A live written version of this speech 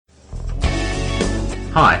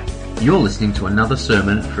Hi, you're listening to another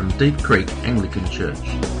sermon from Deep Creek Anglican Church.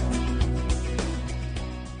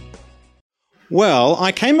 Well,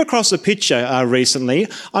 I came across a picture recently.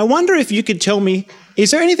 I wonder if you could tell me,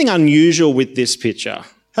 is there anything unusual with this picture?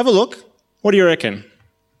 Have a look. What do you reckon? I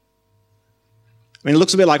mean, it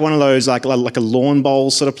looks a bit like one of those, like a lawn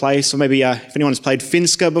bowl sort of place, or maybe if anyone's played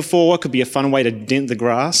Finska before, it could be a fun way to dent the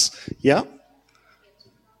grass. Yeah?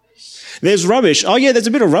 There's rubbish. Oh yeah, there's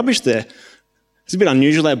a bit of rubbish there. It's a bit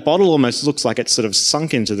unusual. That bottle almost looks like it's sort of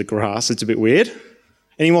sunk into the grass. It's a bit weird.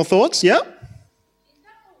 Any more thoughts? Yeah?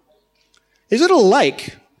 Is it a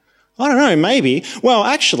lake? I don't know, maybe. Well,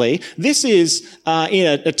 actually, this is in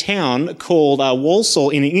a town called Walsall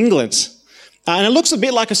in England. And it looks a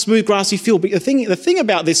bit like a smooth grassy field, but the thing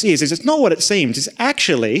about this is it's not what it seems. It's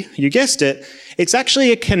actually, you guessed it, it's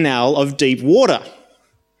actually a canal of deep water.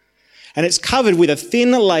 And it's covered with a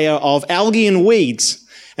thin layer of algae and weeds.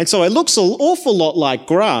 And so it looks an awful lot like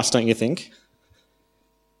grass, don't you think?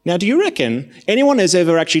 Now, do you reckon anyone has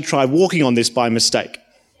ever actually tried walking on this by mistake?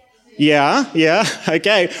 Yeah,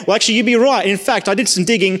 okay. Well, actually, you'd be right. In fact, I did some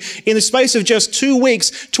digging. In the space of just 2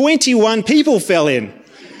 weeks, 21 people fell in.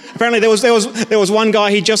 Apparently, there was one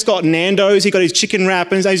guy, he just got Nando's, he got his chicken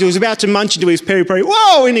wrap, and as he was about to munch into his peri-peri,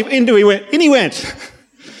 whoa, in he went.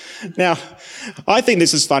 Now, I think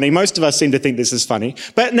this is funny. Most of us seem to think this is funny.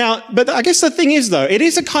 But I guess the thing is, though, it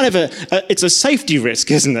is a kind of it's a safety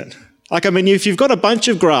risk, isn't it? Like, I mean, if you've got a bunch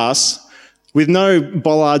of grass with no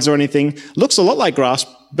bollards or anything, looks a lot like grass,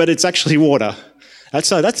 but it's actually water.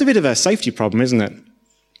 That's a bit of a safety problem, isn't it?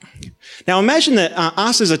 Now, imagine that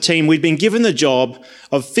us as a team, we've been given the job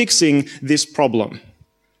of fixing this problem.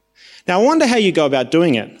 Now, I wonder how you go about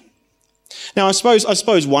doing it. Now, I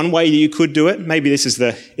suppose one way that you could do it, maybe this is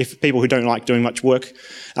if people who don't like doing much work,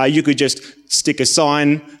 you could just stick a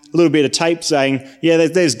sign, a little bit of tape saying, yeah,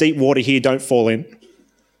 there's deep water here, don't fall in. I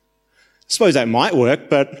suppose that might work,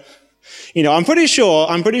 but, you know, I'm pretty sure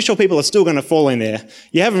people are still going to fall in there.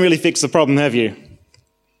 You haven't really fixed the problem, have you?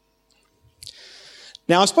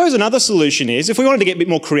 Now, I suppose another solution is, if we wanted to get a bit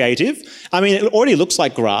more creative, I mean, it already looks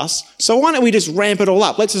like grass, so why don't we just ramp it all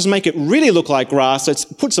up? Let's just make it really look like grass. Let's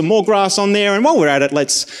put some more grass on there, and while we're at it,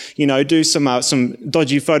 let's, do some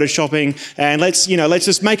dodgy photoshopping, and let's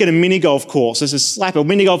just make it a mini golf course. Let's just slap a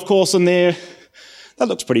mini golf course on there. That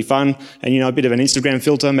looks pretty fun, and, a bit of an Instagram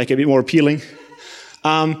filter, make it a bit more appealing.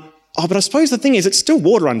 But I suppose the thing is, it's still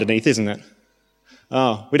water underneath, isn't it?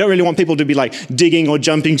 Oh, we don't really want people to be digging or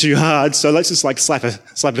jumping too hard, so let's just slap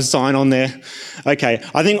a sign on there. Okay,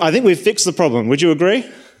 I think we've fixed the problem. Would you agree?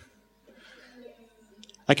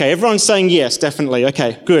 Okay, everyone's saying yes, definitely.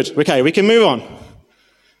 Okay, good. Okay, we can move on.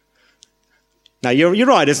 Now, you're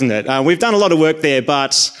right, isn't it? We've done a lot of work there,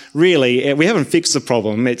 but really, we haven't fixed the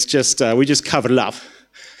problem. It's just, we just covered it up.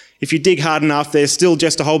 If you dig hard enough, there's still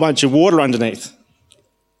just a whole bunch of water underneath.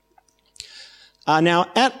 Now,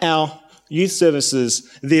 at our youth services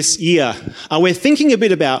this year, we're thinking a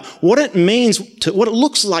bit about what it means, what it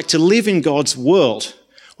looks like to live in God's world,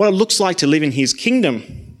 what it looks like to live in His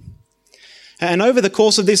kingdom. And over the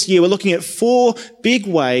course of this year, we're looking at 4 big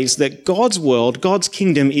ways that God's world, God's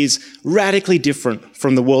kingdom, is radically different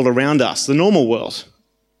from the world around us, the normal world.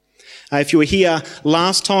 If you were here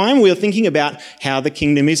last time, we were thinking about how the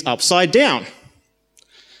kingdom is upside down.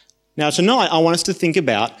 Now tonight, I want us to think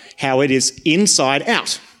about how it is inside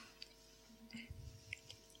out.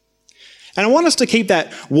 And I want us to keep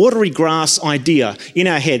that watery grass idea in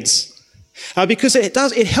our heads because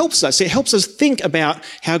it helps us. It helps us think about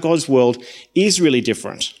how God's world is really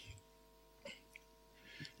different.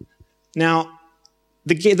 Now,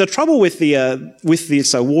 the trouble with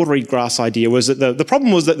this watery grass idea was that the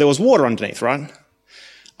problem was that there was water underneath, right?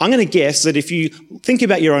 I'm going to guess that if you think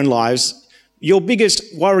about your own lives, your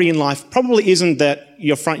biggest worry in life probably isn't that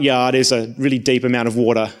your front yard is a really deep amount of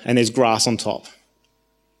water and there's grass on top.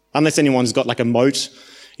 Unless anyone's got a moat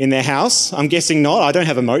in their house. I'm guessing not. I don't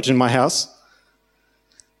have a moat in my house.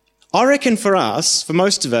 I reckon for us, for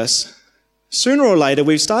most of us, sooner or later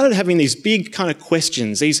we've started having these big kind of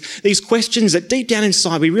questions, these questions that deep down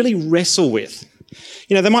inside we really wrestle with.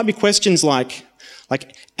 There might be questions like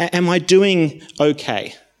am I doing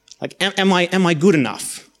okay? Am I good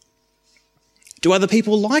enough? Do other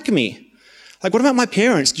people like me? What about my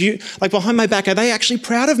parents? Do you, behind my back, are they actually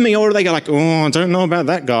proud of me? Or are they oh, I don't know about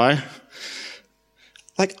that guy.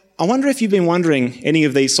 I wonder if you've been wondering any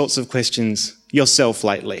of these sorts of questions yourself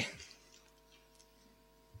lately.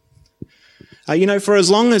 For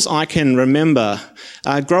as long as I can remember,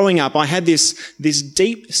 growing up, I had this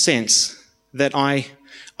deep sense that I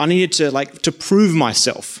needed to prove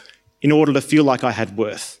myself in order to feel like I had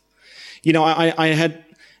worth.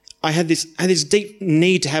 I had this deep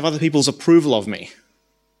need to have other people's approval of me.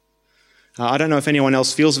 I don't know if anyone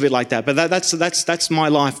else feels a bit like that, but that's my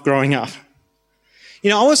life growing up.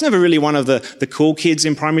 I was never really one of the cool kids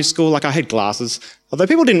in primary school. Like, I had glasses, although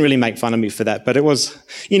people didn't really make fun of me for that. But it was,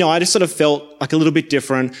 I just sort of felt like a little bit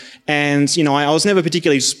different. And, I was never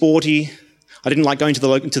particularly sporty. I didn't like going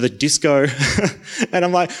to the disco. And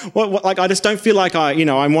I'm like, like, I just don't feel like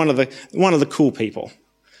I'm one of the cool people.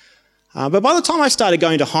 But by the time I started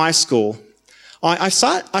going to high school, I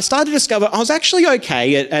started to discover I was actually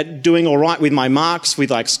okay at doing all right with my marks, with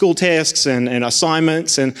like school tests and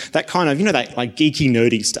assignments and that kind of, that like geeky,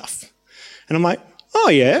 nerdy stuff. And I'm like, oh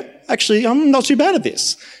yeah, actually I'm not too bad at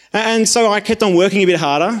this. And so I kept on working a bit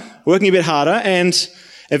harder, and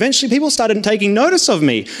eventually people started taking notice of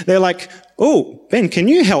me. They're like, oh, Ben, can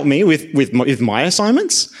you help me with my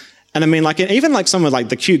assignments? And I mean, like, even like some of like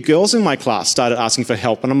the cute girls in my class started asking for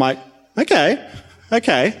help, and I'm like, okay.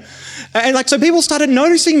 And like, so people started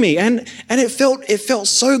noticing me, and it felt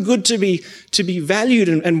so good to be valued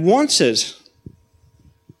and wanted.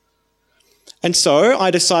 And so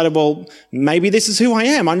I decided, well, maybe this is who I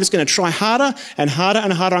am. I'm just going to try harder and harder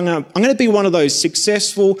and harder. I'm going to be one of those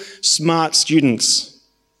successful, smart students.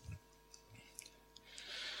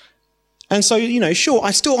 And so, sure,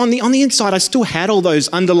 I still, on the inside, I still had all those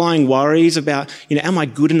underlying worries about, am I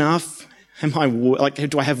good enough?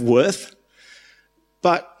 Do I have worth?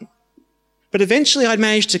 But eventually I'd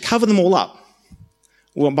managed to cover them all up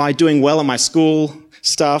by doing well at my school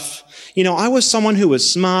stuff. I was someone who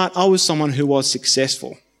was smart. I was someone who was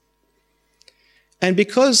successful. And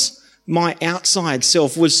because my outside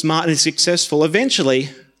self was smart and successful, eventually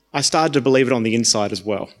I started to believe it on the inside as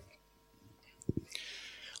well.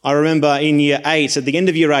 I remember in year 8, at the end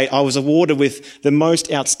of year 8, I was awarded with the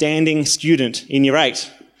most outstanding student in year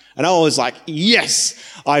 8. And I was like, yes,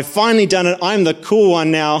 I've finally done it. I'm the cool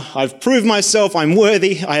one now. I've proved myself. I'm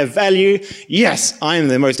worthy. I have value. Yes, I am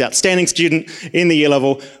the most outstanding student in the year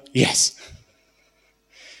level. Yes.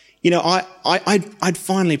 I'd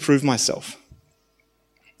finally proved myself.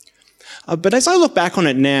 But as I look back on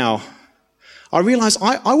it now, I realize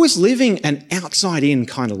I was living an outside-in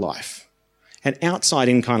kind of life. An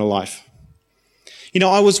outside-in kind of life.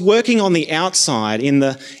 I was working on the outside in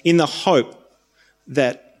the hope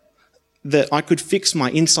that I could fix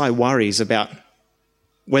my inside worries about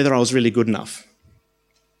whether I was really good enough.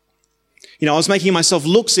 I was making myself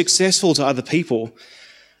look successful to other people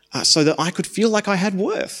so that I could feel like I had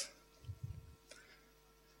worth.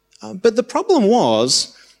 But the problem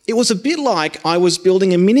was, it was a bit like I was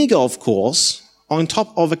building a mini golf course on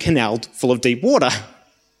top of a canal full of deep water.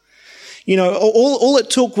 All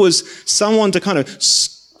it took was someone to kind of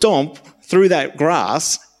stomp through that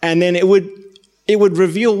grass, and then it would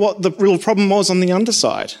reveal what the real problem was on the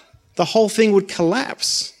underside. The whole thing would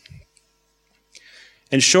collapse.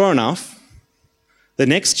 And sure enough, the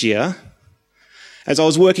next year, as I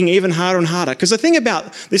was working even harder and harder, because the thing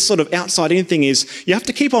about this sort of outside-in thing is you have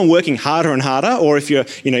to keep on working harder and harder, or if you're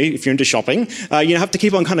into shopping, you have to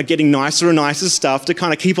keep on kind of getting nicer and nicer stuff to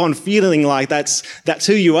kind of keep on feeling like that's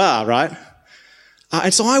who you are, right?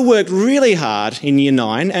 And so I worked really hard in year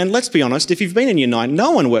 9, and let's be honest, if you've been in year 9,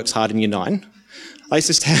 no one works hard in year 9. That's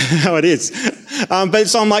just how it is. But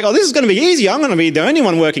so I'm like, oh, this is going to be easy. I'm going to be the only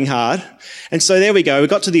one working hard. And so there we go. We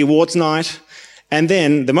got to the awards night. And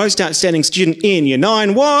then the most outstanding student in year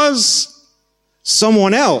 9 was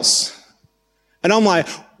someone else. And I'm like,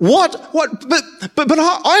 what? But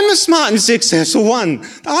I'm the smart and successful one.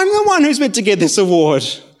 I'm the one who's meant to get this award.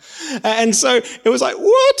 And so it was like,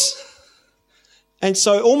 what? And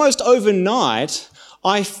so almost overnight,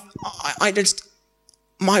 my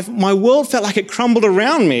world felt like it crumbled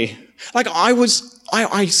around me. Like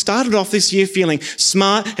I started off this year feeling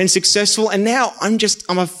smart and successful, and now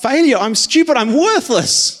I'm a failure. I'm stupid. I'm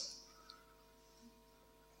worthless.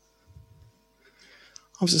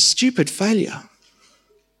 I was a stupid failure.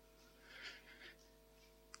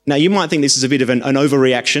 Now, you might think this is a bit of an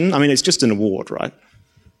overreaction. I mean, it's just an award, right?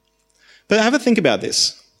 But have a think about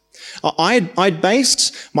this. I'd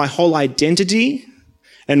based my whole identity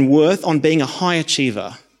and worth on being a high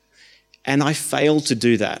achiever, and I failed to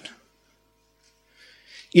do that.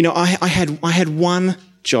 I had one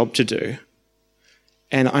job to do,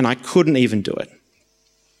 and I couldn't even do it.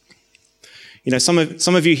 Some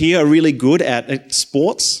of you here are really good at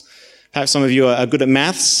sports. Perhaps some of you are good at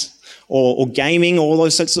maths or gaming, or all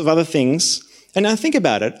those sorts of other things. And now think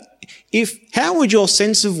about it. How would your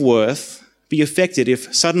sense of worth be affected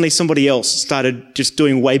if suddenly somebody else started just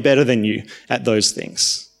doing way better than you at those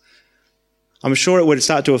things? I'm sure it would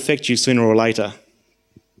start to affect you sooner or later.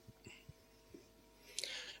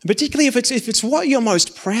 Particularly if it's what you're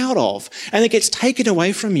most proud of and it gets taken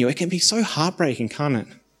away from you, it can be so heartbreaking, can't it?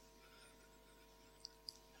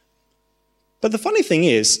 But the funny thing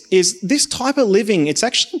is this type of living, it's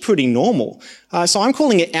actually pretty normal. So I'm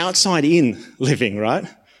calling it outside-in living, right?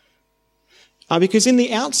 Because in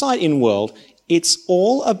the outside-in world, it's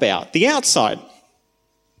all about the outside.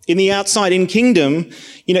 In the outside-in kingdom,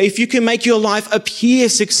 if you can make your life appear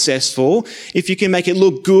successful, if you can make it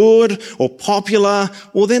look good or popular,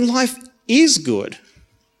 well, then life is good.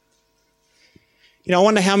 I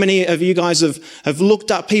wonder how many of you guys have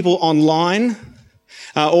looked up people online,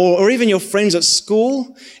 or even your friends at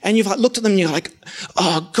school, and you've looked at them and you're like,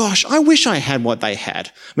 oh gosh, I wish I had what they had.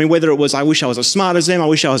 I mean, whether it was, I wish I was as smart as them, I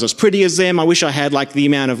wish I was as pretty as them, I wish I had the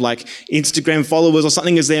amount of Instagram followers or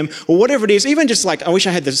something as them, or whatever it is, even just I wish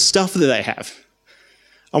I had the stuff that they have.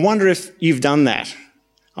 I wonder if you've done that.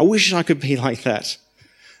 I wish I could be like that.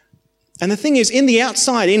 And the thing is, in the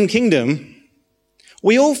outside-in kingdom,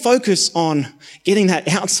 we all focus on getting that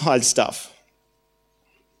outside stuff.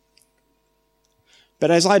 But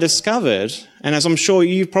as I discovered, and as I'm sure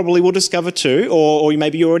you probably will discover too, or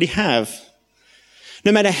maybe you already have,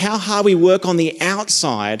 no matter how hard we work on the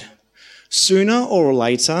outside, sooner or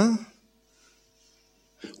later,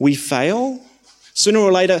 we fail. Sooner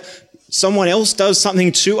or later, someone else does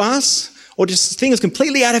something to us, or just things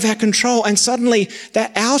completely out of our control, and suddenly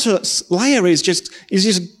that outer layer is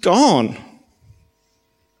just gone.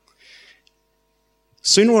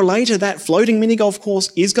 Sooner or later, that floating mini golf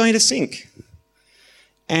course is going to sink.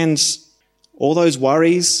 And all those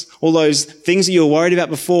worries, all those things that you were worried about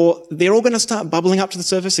before, they're all going to start bubbling up to the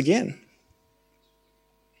surface again.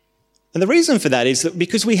 And the reason for that is that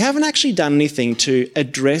because we haven't actually done anything to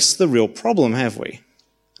address the real problem, have we?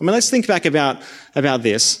 I mean, let's think back about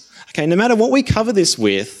this. Okay, no matter what we cover this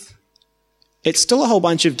with, it's still a whole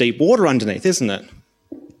bunch of deep water underneath, isn't it?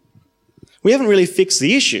 We haven't really fixed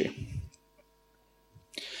the issue.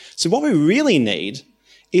 So what we really need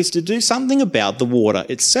is to do something about the water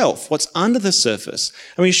itself, what's under the surface.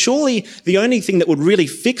 I mean, surely the only thing that would really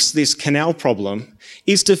fix this canal problem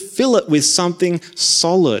is to fill it with something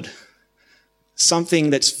solid,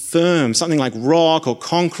 something that's firm, something like rock or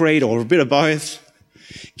concrete or a bit of both.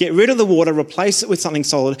 Get rid of the water, replace it with something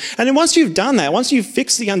solid. And then once you've done that, once you've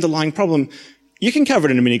fixed the underlying problem, you can cover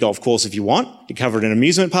it in a mini golf course if you want. You cover it in an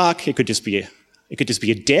amusement park. It could just be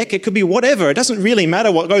a deck. It could be whatever. It doesn't really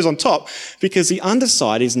matter what goes on top because the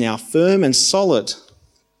underside is now firm and solid.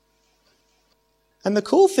 And the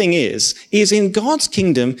cool thing is in God's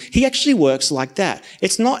kingdom, he actually works like that.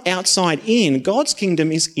 It's not outside in. God's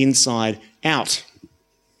kingdom is inside out.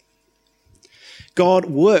 God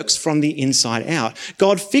works from the inside out.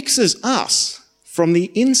 God fixes us from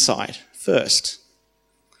the inside first.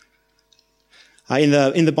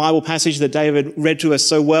 In the Bible passage that David read to us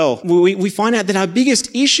so well, we find out that our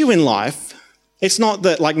biggest issue in life, it's not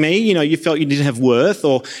that, like me, you felt you didn't have worth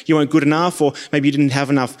or you weren't good enough or maybe you didn't have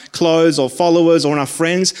enough clothes or followers or enough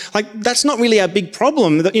friends. That's not really our big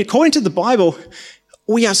problem. According to the Bible,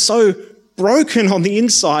 we are so broken on the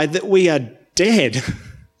inside that we are dead.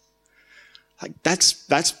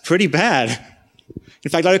 That's pretty bad.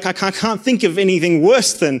 In fact, I can't think of anything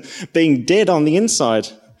worse than being dead on the inside.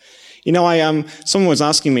 Someone was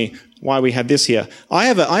asking me why we had this here. I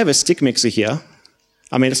have a stick mixer here.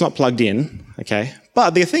 I mean, it's not plugged in, okay?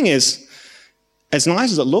 But the thing is, as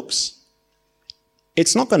nice as it looks,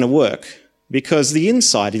 it's not going to work because the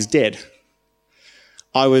inside is dead.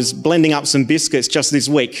 I was blending up some biscuits just this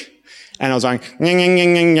week, and I was going,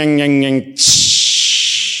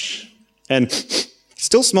 and it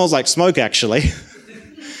still smells like smoke, actually.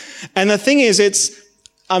 And the thing is,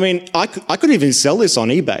 I could even sell this on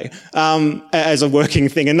eBay as a working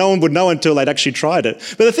thing, and no one would know until they'd actually tried it.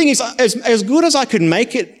 But the thing is, as good as I could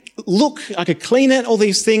make it look, I could clean it, all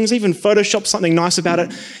these things, even Photoshop something nice about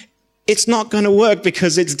it, it's not going to work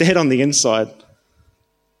because it's dead on the inside.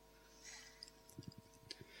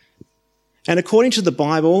 And according to the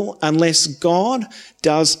Bible, unless God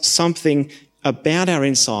does something about our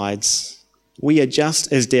insides, we are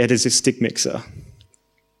just as dead as a stick mixer.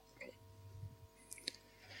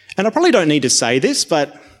 And I probably don't need to say this,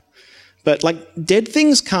 but dead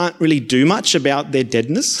things can't really do much about their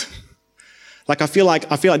deadness. I feel like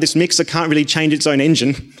this mixer can't really change its own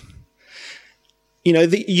engine.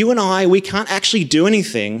 You and I, we can't actually do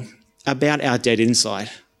anything about our dead inside.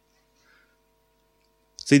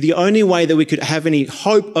 So the only way that we could have any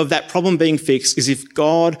hope of that problem being fixed is if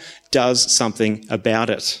God does something about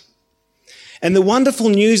it. And the wonderful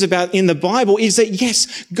news in the Bible is that,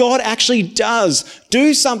 yes, God actually does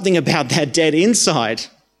do something about that dead inside.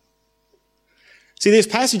 See, this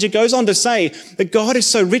passage, it goes on to say that God is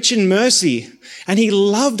so rich in mercy and he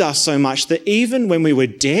loved us so much that even when we were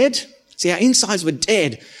dead, see, our insides were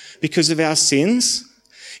dead because of our sins,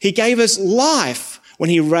 he gave us life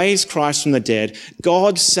when he raised Christ from the dead.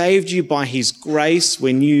 God saved you by his grace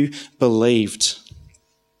when you believed.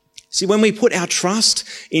 See, when we put our trust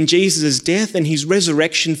in Jesus' death and his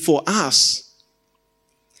resurrection for us,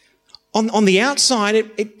 on the outside,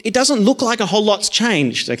 it doesn't look like a whole lot's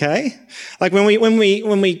changed, okay? Like when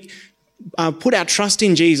we put our trust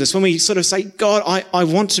in Jesus, when we sort of say, God, I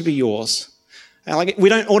want to be yours. Like we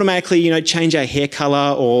don't automatically, change our hair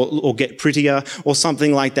color or get prettier or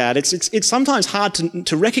something like that. It's sometimes hard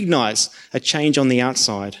to recognize a change on the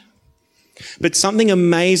outside. But something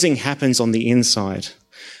amazing happens on the inside.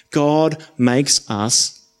 God makes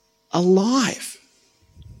us alive.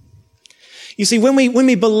 You see, when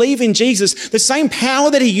we believe in Jesus, the same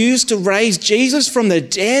power that he used to raise Jesus from the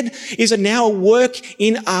dead is now at work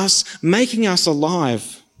in us, making us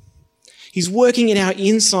alive. He's working in our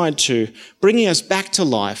inside too, bringing us back to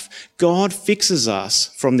life. God fixes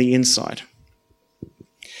us from the inside.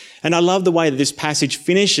 And I love the way that this passage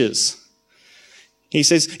finishes. He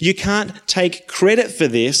says, you can't take credit for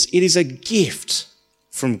this. It is a gift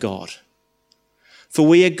from God. For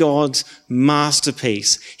we are God's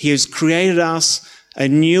masterpiece. He has created us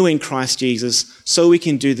anew in Christ Jesus so we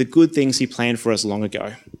can do the good things he planned for us long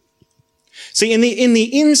ago. See, in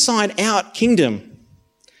the inside-out kingdom,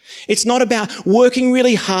 it's not about working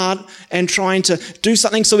really hard and trying to do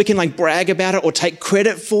something so we can brag about it or take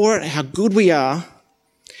credit for it, how good we are.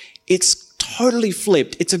 It's totally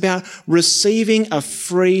flipped. It's about receiving a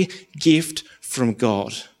free gift from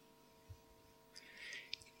God.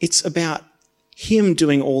 It's about him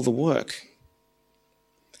doing all the work.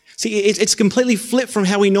 See, it's completely flipped from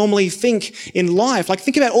how we normally think in life.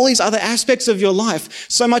 Think about all these other aspects of your life.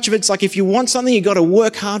 So much of it's like if you want something, you've got to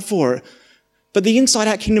work hard for it. But the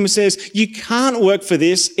inside-out kingdom says, you can't work for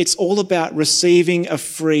this. It's all about receiving a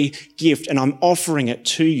free gift, and I'm offering it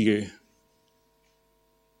to you.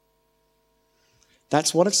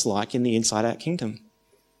 That's what it's like in the inside-out kingdom.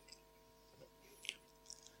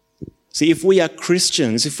 See, if we are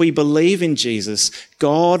Christians, if we believe in Jesus,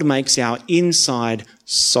 God makes our inside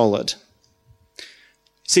solid.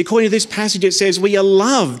 See, according to this passage, it says we are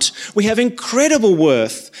loved. We have incredible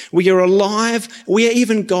worth. We are alive. We are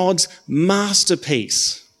even God's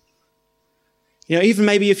masterpiece. Even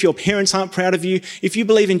maybe if your parents aren't proud of you, if you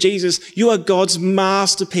believe in Jesus, you are God's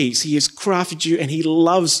masterpiece. He has crafted you and he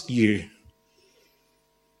loves you.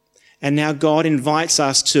 And now God invites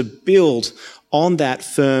us to build on that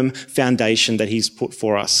firm foundation that he's put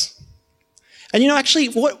for us. And actually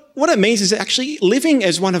what it means is actually living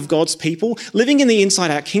as one of God's people, living in the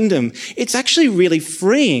inside-out kingdom, it's actually really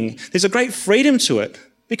freeing. There's a great freedom to it.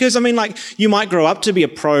 Because, you might grow up to be a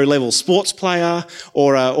pro-level sports player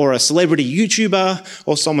or a celebrity YouTuber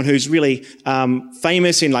or someone who's really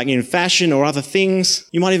famous in fashion or other things.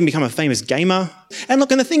 You might even become a famous gamer. And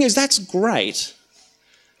the thing is, that's great.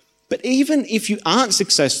 But even if you aren't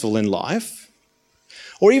successful in life,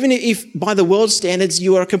 or even if by the world's standards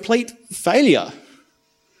you are a complete failure,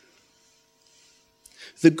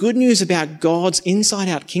 the good news about God's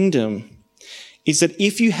inside-out kingdom is that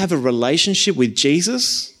if you have a relationship with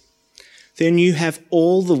Jesus, then you have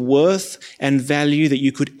all the worth and value that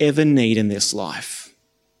you could ever need in this life.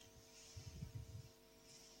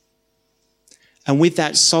 And with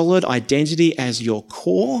that solid identity as your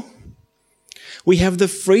core, we have the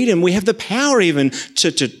freedom, we have the power even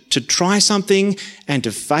to try something and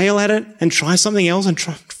to fail at it and try something else and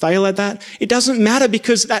fail at that. It doesn't matter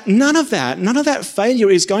because none of that failure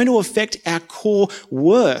is going to affect our core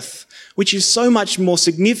worth, which is so much more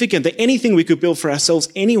significant than anything we could build for ourselves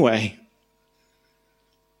anyway.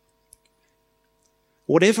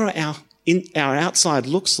 Whatever our outside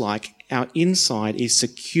looks like, our inside is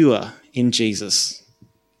secure in Jesus.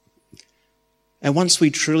 And once we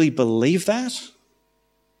truly believe that,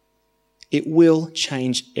 it will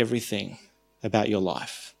change everything about your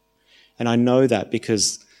life. And I know that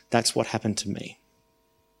because that's what happened to me.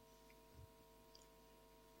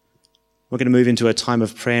 We're going to move into a time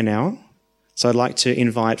of prayer now. So I'd like to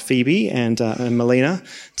invite Phoebe and Melina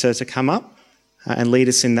to come up and lead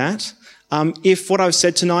us in that. If what I've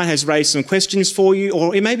said tonight has raised some questions for you,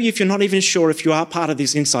 or maybe if you're not even sure if you are part of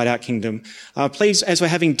this inside-out kingdom, please, as we're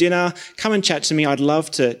having dinner, come and chat to me. I'd love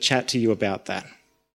to chat to you about that.